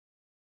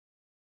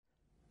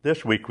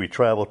This week we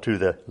travel to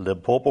the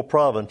Limpopo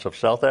province of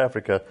South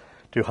Africa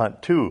to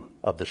hunt two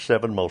of the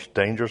 7 most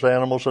dangerous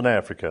animals in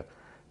Africa,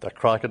 the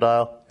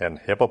crocodile and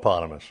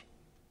hippopotamus.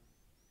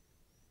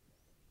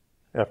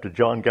 After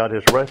John got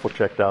his rifle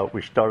checked out,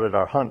 we started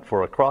our hunt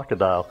for a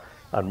crocodile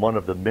on one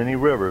of the many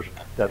rivers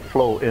that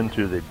flow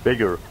into the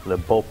bigger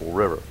Limpopo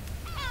River.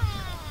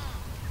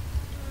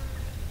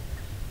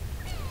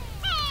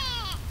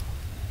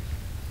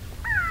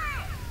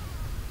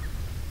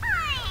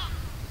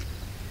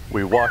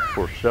 We walked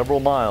for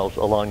several miles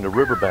along the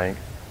riverbank,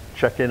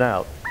 checking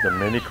out the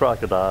many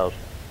crocodiles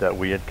that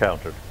we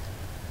encountered.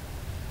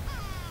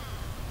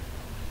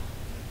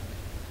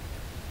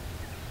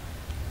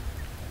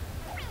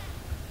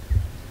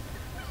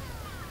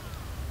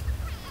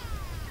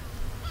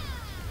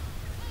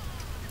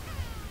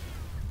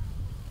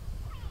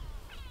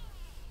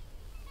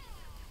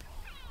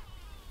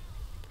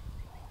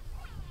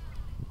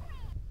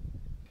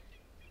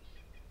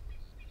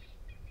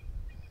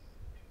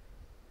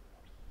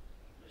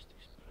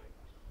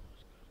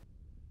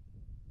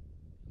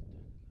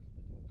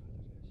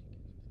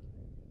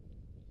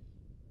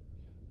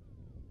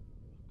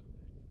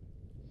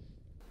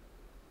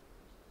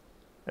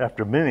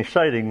 After many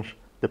sightings,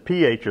 the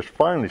PHs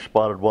finally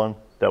spotted one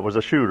that was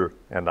a shooter,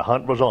 and the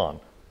hunt was on.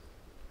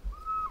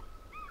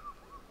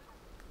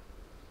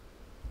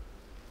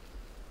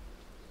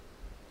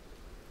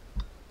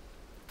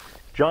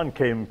 John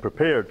came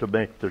prepared to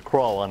make the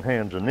crawl on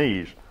hands and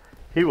knees.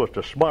 He was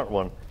the smart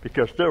one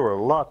because there were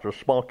lots of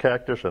small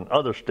cactus and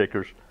other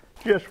stickers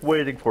just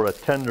waiting for a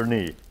tender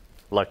knee,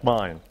 like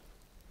mine.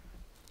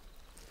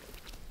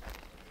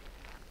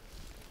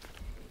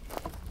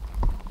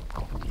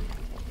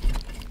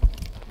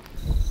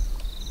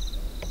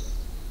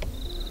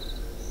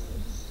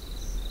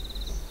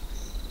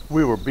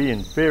 We were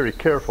being very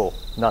careful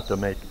not to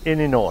make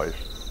any noise.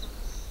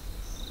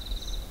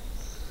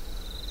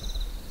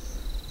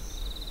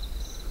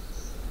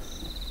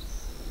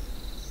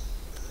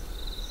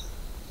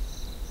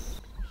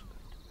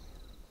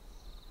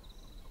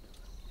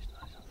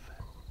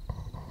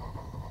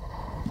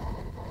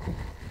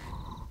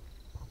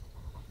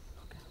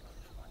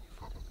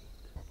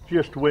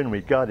 Just when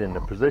we got in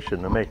the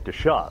position to make the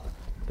shot,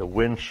 the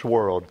wind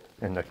swirled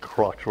and the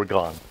crocs were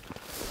gone.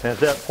 And at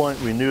that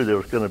point, we knew there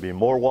was going to be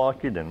more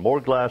walking and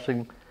more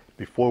glassing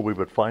before we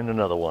would find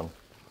another one.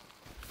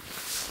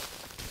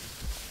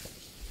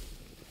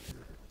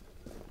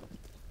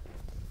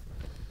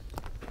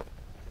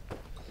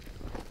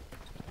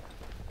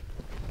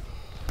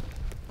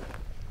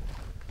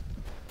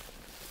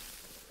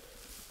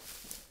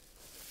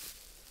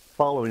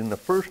 Following the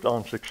first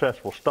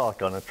unsuccessful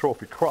stalk on a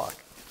trophy croc,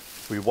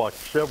 we walked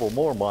several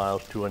more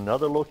miles to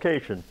another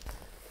location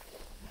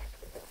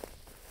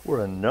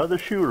where another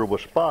shooter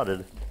was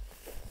spotted,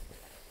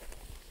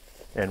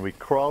 and we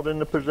crawled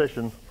into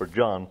position for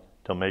John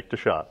to make the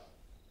shot.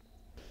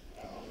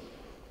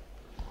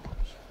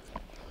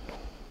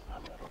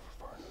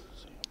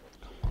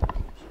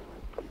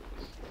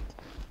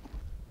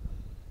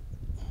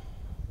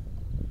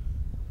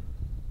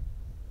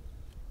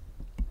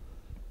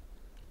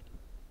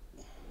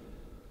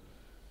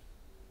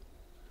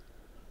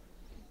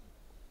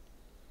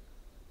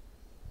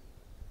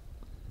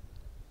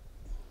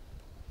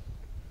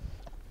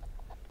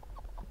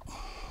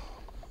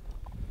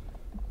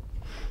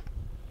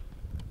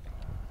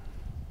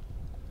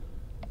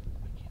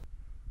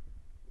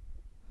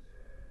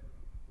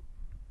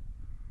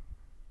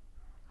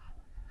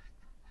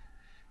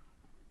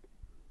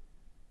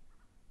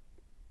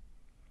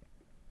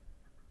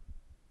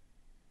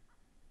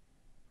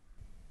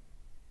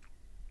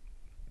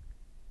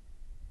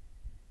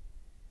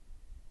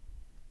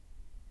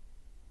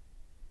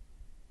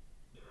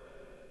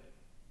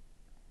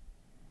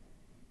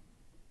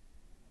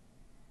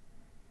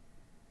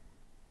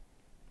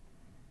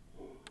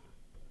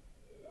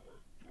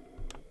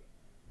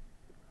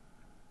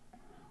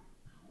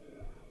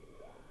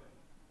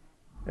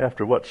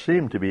 After what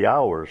seemed to be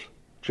hours,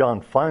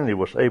 John finally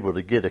was able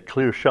to get a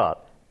clear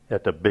shot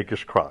at the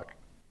biggest croc.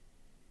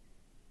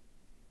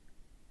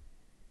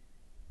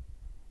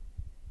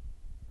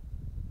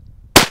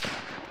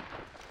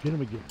 Hit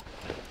him again.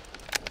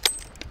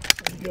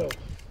 There you go.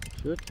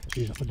 Good.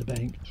 He's up on the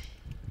bank.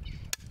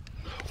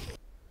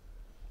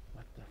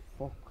 What the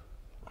fuck?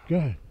 Go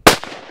ahead.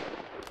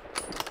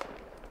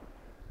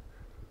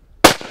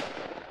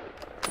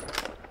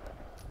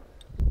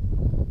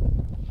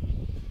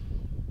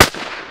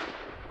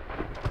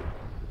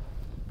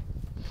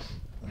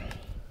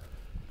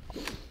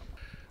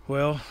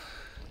 Well,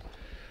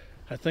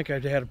 I think I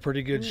had a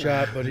pretty good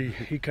shot, but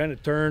he kind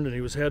of turned and he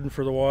was heading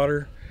for the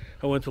water.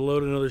 I went to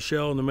load another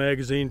shell and the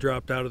magazine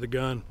dropped out of the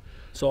gun.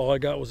 So all I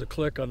got was a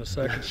click on the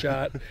second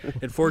shot.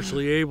 And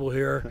fortunately Abel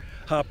here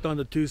hopped on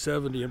the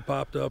 270 and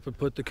popped up and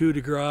put the coup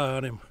de grace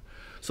on him.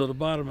 So the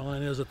bottom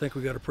line is I think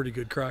we got a pretty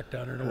good croc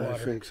down there in the water. I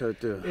think so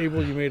too.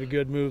 Abel, you made a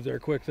good move there.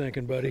 Quick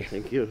thinking, buddy.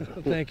 Thank you.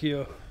 Thank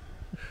you.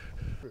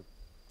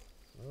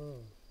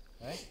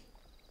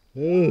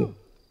 Oh.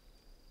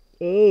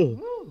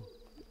 Oh.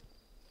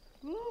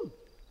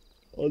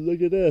 Oh,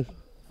 look at this.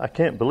 I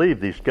can't believe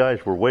these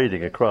guys were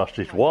wading across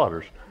these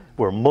waters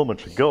where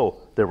moments ago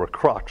there were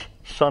crocs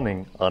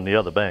sunning on the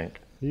other bank.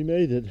 He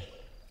made it.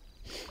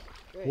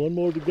 One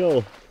more to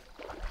go.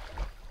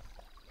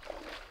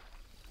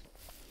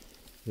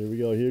 Here we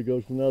go. Here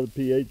goes another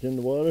pH in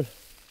the water.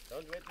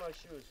 Don't wet my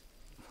shoes.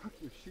 Fuck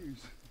your shoes.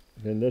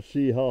 And let's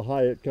see how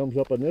high it comes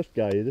up on this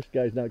guy. This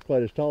guy's not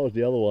quite as tall as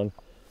the other one.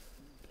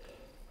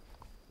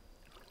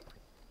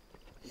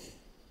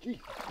 Gee.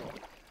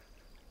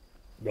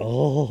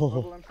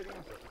 Oh,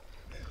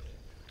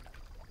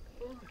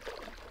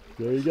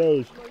 there he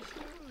goes.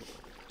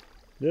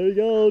 There he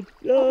goes.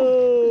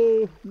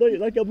 Oh, look,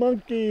 like a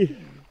monkey.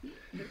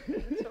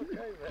 It's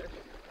okay,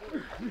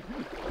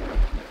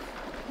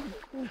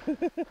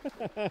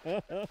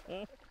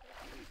 man.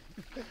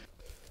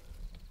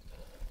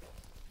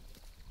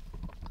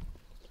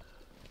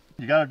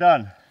 You got it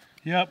done.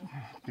 Yep.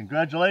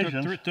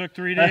 Congratulations. Took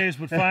 3 days,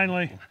 but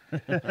finally.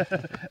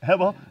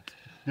 Hippo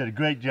did a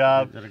great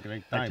job. Did a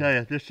great time. I tell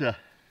you, this is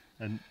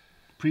a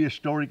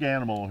prehistoric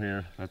animal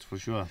here, That's for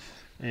sure.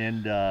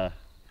 and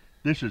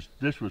this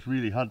was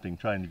really hunting,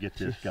 trying to get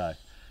this guy.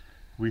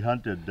 We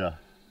hunted, I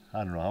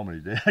don't know how many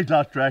days. I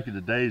lost track of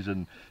the days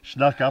and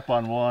snuck up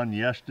on one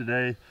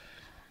yesterday,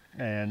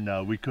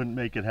 and we couldn't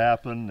make it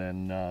happen.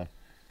 And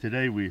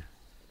today we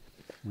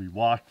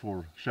walked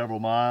for several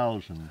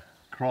miles and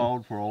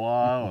crawled for a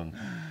while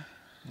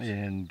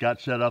and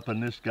got set up on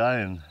this guy.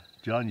 And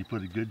John, you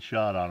put a good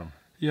shot on him.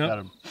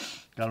 Yep.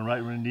 Got him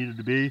right where he needed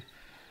to be. You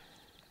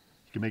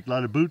can make a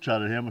lot of boots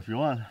out of him if you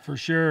want. For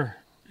sure.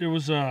 It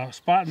was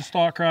spot and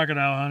stalk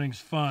crocodile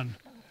hunting's fun.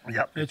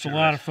 Yep. It's a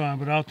lot of fun,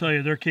 but I'll tell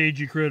you, they're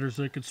cagey critters.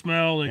 They can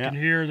smell, they can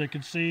hear, they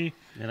can see.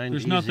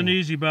 There's nothing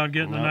easy about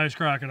getting a nice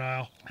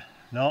crocodile.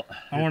 No.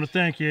 I want to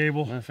thank you,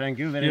 Abel. Well, thank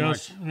you very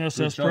much. And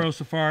SS Pro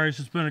Safaris.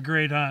 It's been a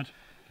great hunt.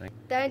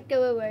 Don't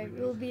go away.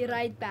 We'll be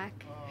right back.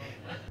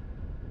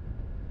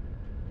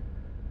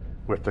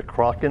 With the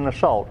croc in the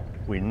salt,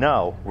 we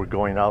now were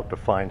going out to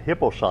find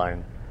hippo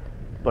sign.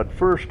 But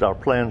first our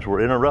plans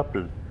were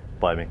interrupted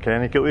by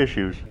mechanical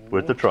issues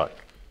with the truck.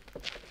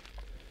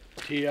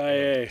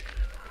 TIA.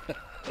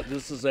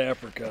 This is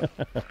Africa.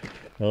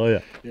 Oh yeah.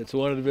 It's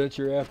one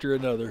adventure after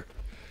another.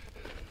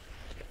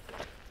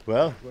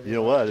 Well, you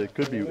know what? It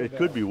could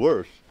be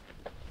worse.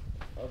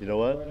 You know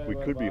what? We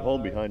could be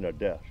home behind our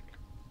desk.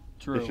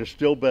 True. This is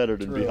still better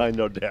than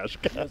behind our desk.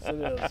 Yes, it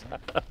is.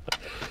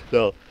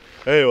 So,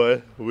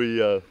 anyway,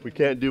 we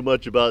can't do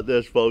much about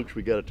this, folks.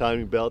 We got a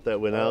timing belt that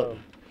went out.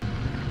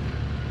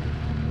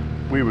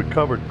 We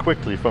recovered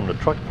quickly from the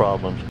truck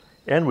problems,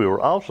 and we were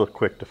also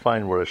quick to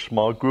find where a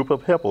small group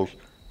of hippos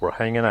were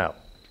hanging out.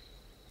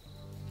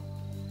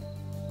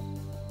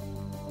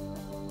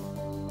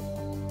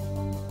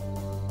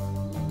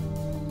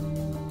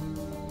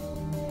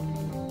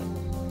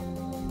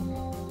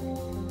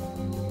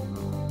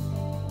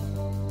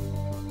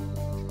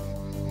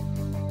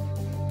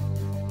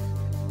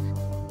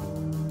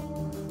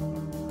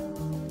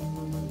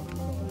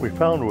 We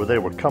found where they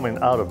were coming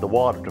out of the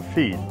water to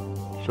feed,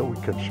 so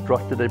we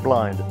constructed a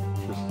blind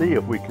to see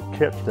if we could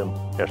catch them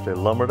as they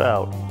lumbered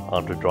out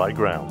onto dry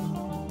ground.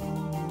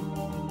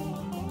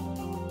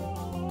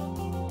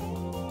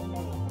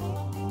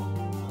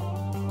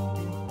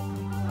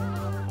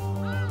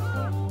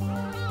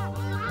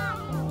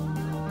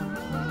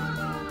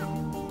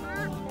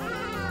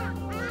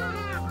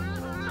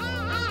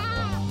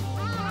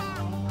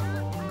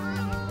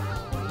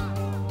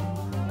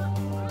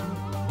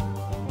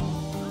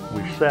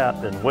 We sat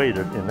and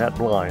waited in that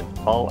blind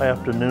all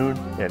afternoon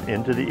and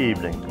into the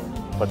evening,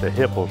 but the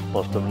hippos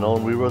must have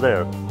known we were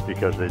there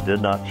because they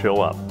did not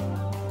show up.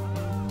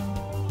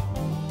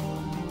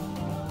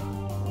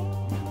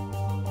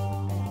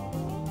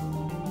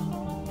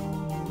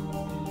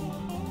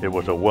 It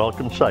was a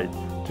welcome sight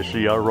to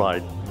see our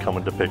ride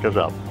coming to pick us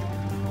up.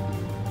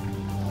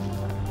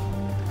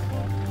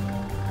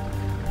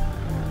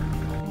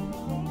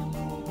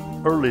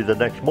 Early the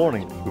next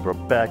morning, we were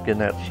back in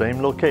that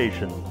same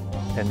location,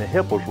 and the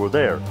hippos were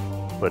there,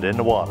 but in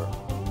the water.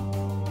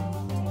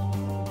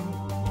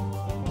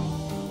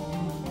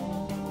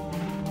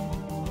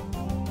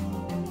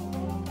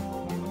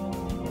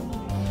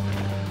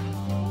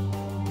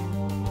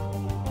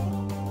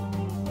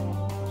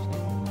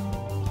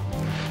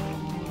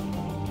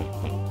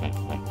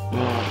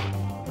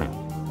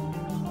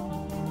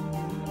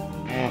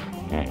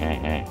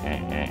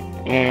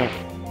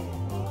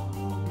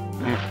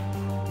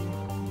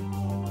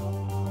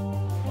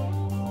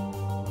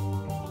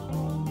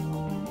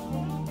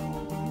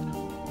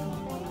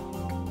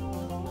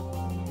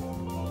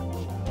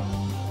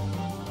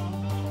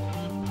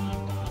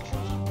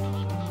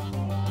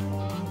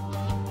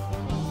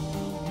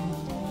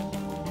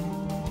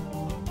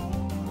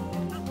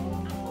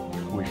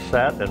 We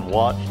sat and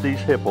watched these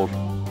hippos,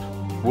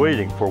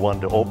 waiting for one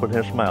to open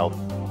his mouth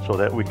so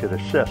that we could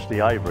assess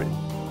the ivory.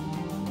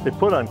 They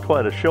put on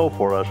quite a show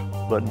for us,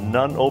 but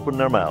none opened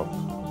their mouth.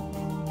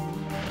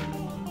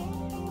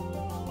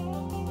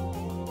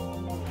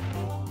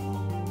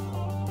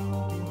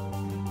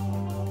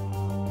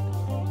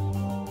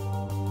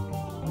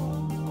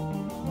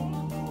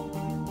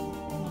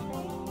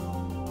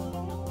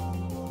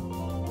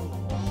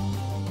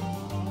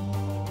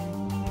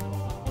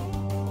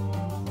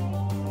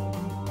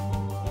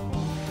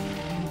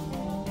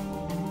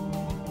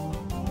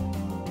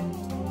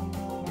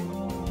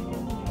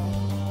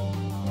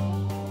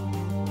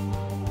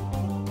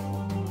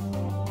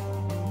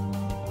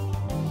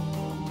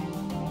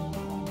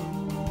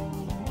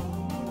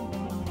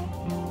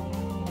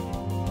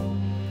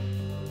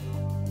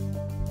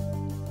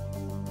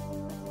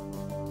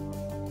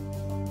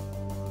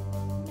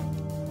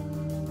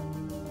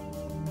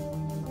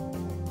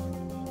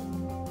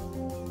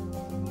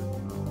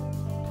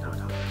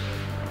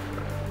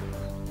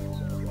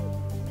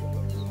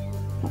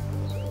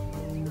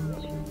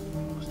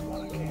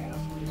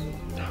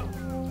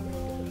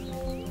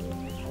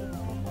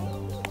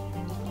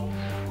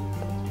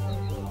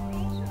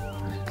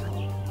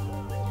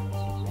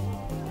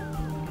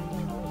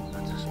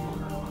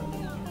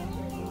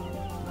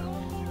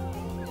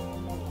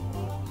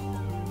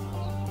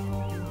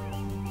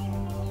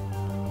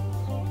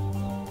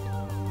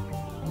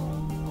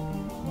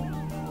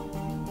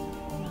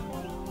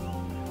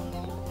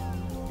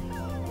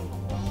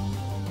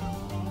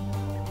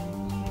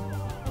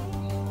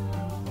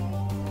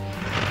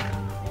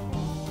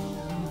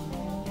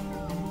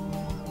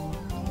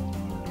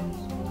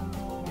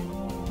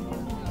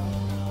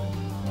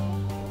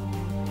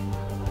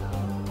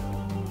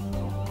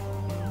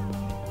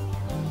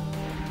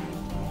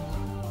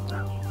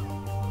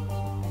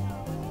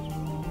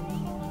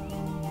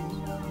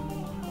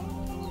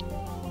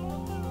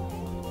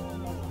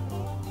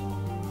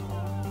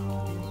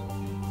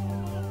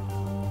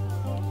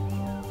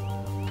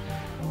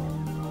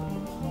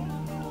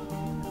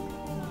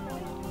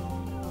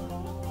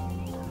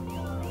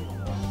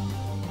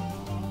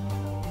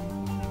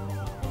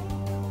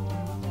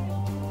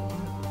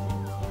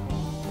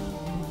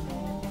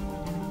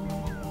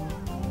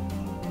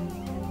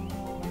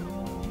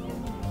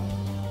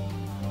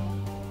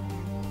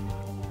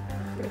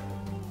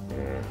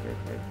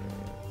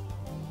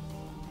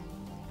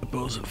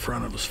 Hippo's in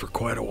front of us for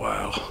quite a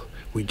while.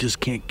 We just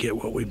can't get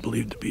what we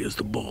believe to be as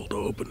the bull to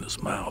open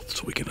his mouth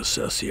so we can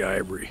assess the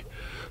ivory.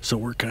 So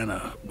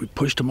we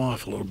pushed him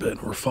off a little bit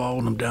and we're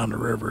following him down the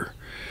river,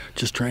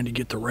 just trying to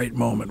get the right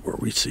moment where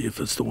we see if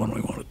it's the one we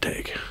want to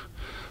take.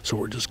 So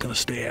we're just gonna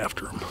stay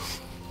after him.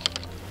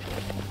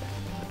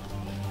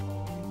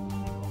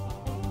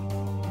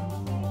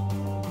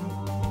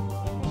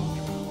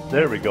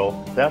 There we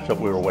go. That's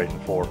what we were waiting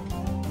for.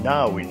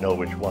 Now we know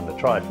which one to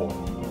try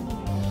for.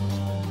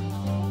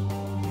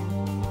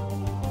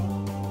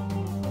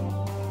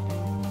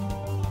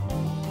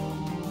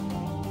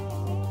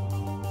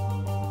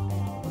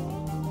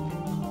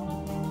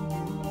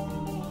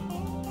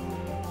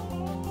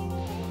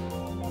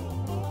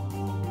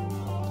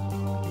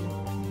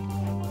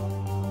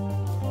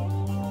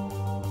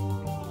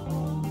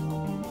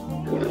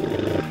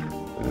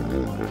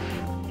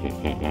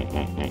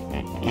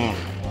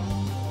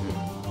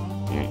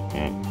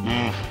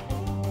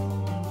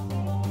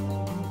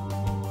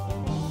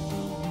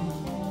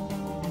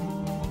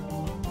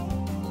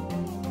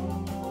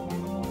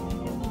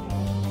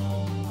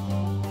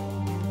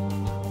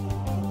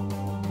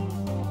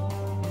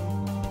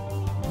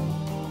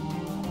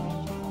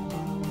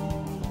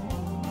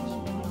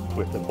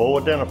 With the bull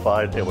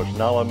identified, it was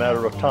now a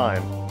matter of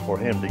time for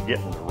him to get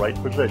in the right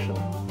position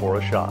for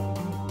a shot.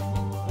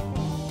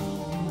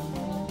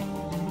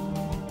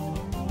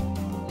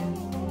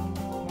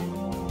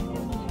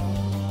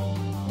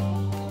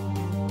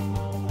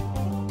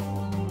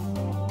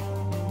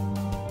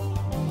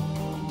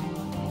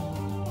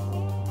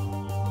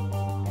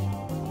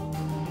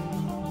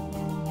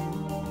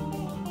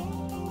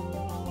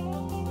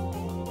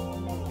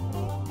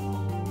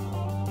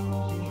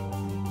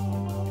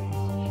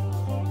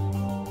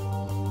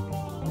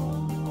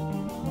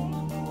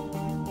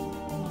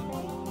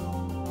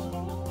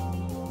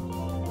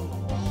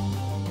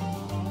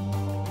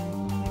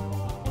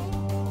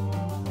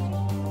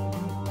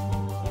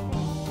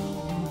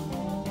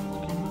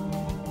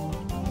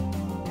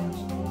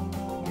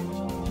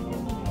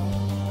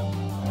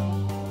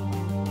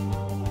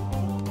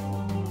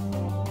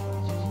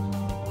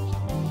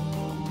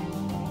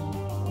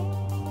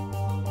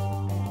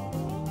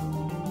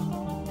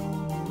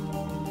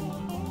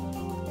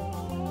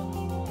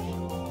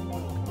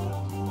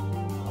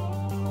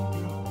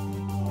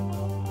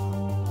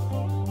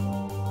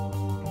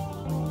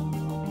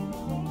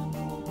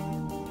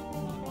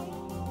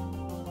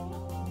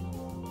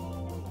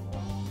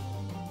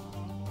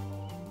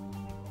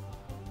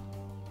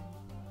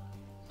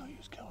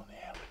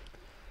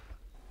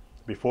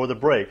 Before the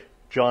break,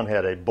 John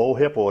had a bull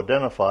hippo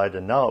identified,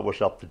 and now it was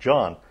up to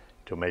John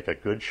to make a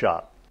good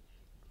shot.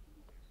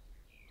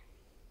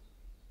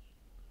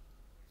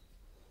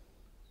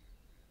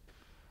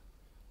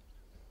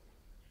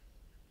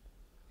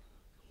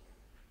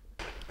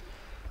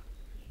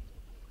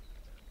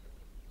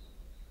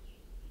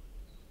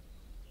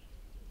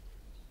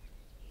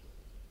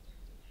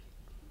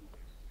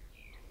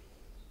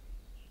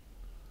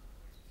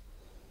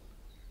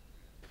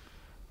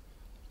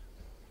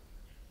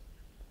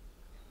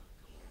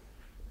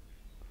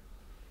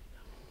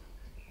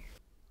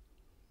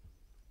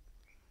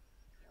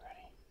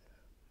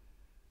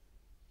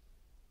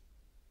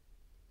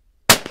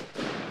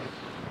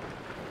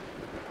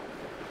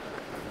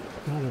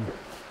 Got him.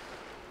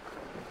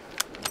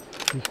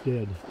 He's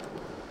dead.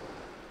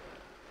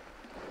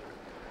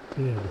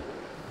 Dead.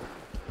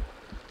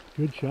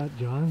 Good shot,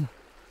 John.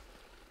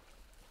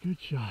 Good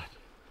shot.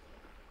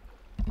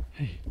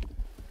 Hey,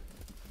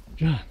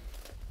 John.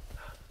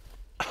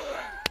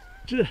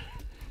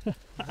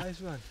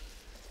 Nice one.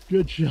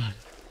 Good shot.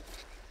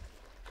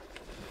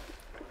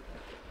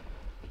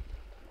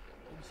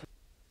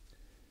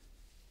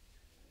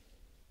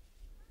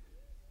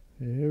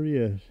 There he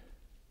is.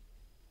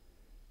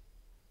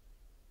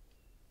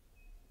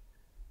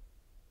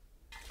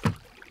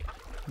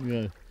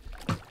 Yeah.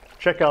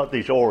 Check out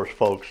these oars,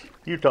 folks.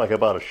 You talk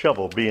about a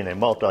shovel being a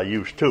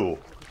multi-use tool.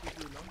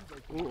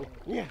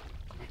 Yeah.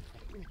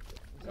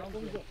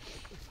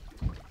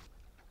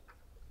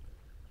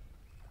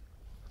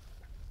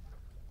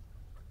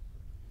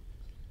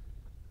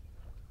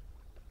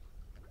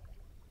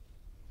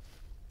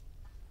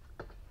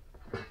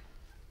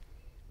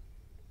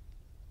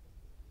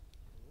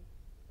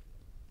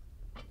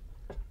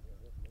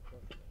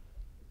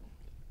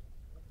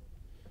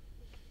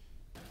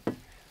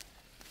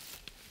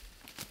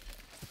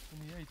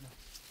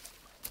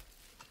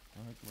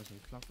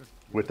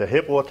 With the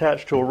hippo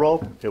attached to a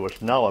rope, it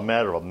was now a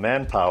matter of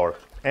manpower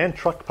and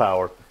truck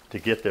power to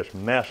get this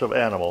massive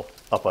animal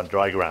up on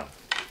dry ground.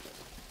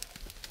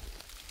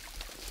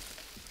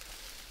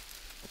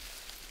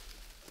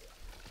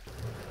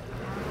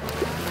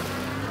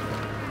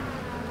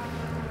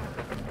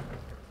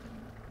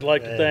 I'd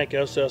like to thank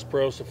SS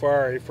Pro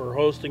Safari for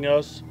hosting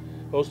us,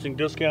 hosting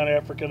Discount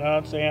African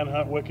Hunts and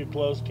Hunt Wicked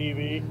Close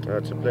TV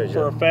That's a pleasure.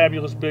 for a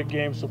fabulous big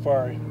game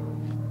safari.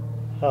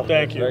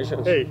 Thank you.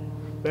 Hey,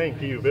 thank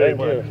you very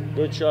much.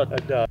 Good shot.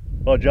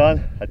 Well,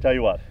 John, I tell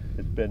you what,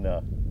 it's been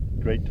a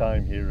great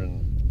time here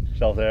in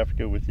South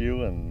Africa with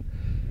you, and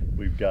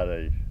we've got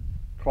a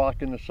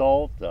croc in the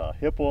salt, a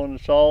hippo in the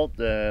salt,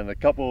 and a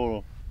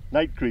couple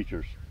night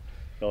creatures.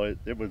 So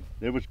it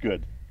was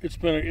good. It's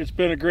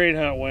been a great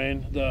hunt,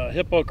 Wayne. The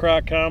hippo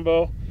croc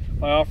combo,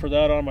 I offer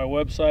that on my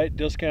website,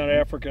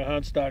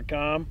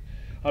 discountafricahunts.com.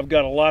 I've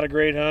got a lot of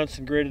great hunts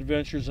and great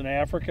adventures in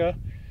Africa.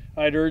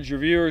 I'd urge your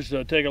viewers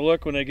to take a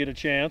look when they get a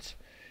chance.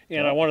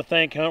 And I want to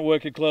thank Hunt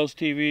Wicked Close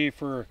TV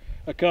for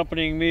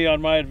accompanying me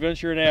on my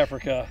adventure in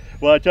Africa.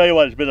 Well, I tell you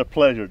what, it's been a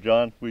pleasure,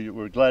 John.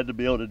 We're glad to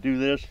be able to do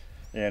this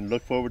and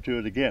look forward to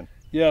it again.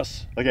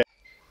 Yes. Okay.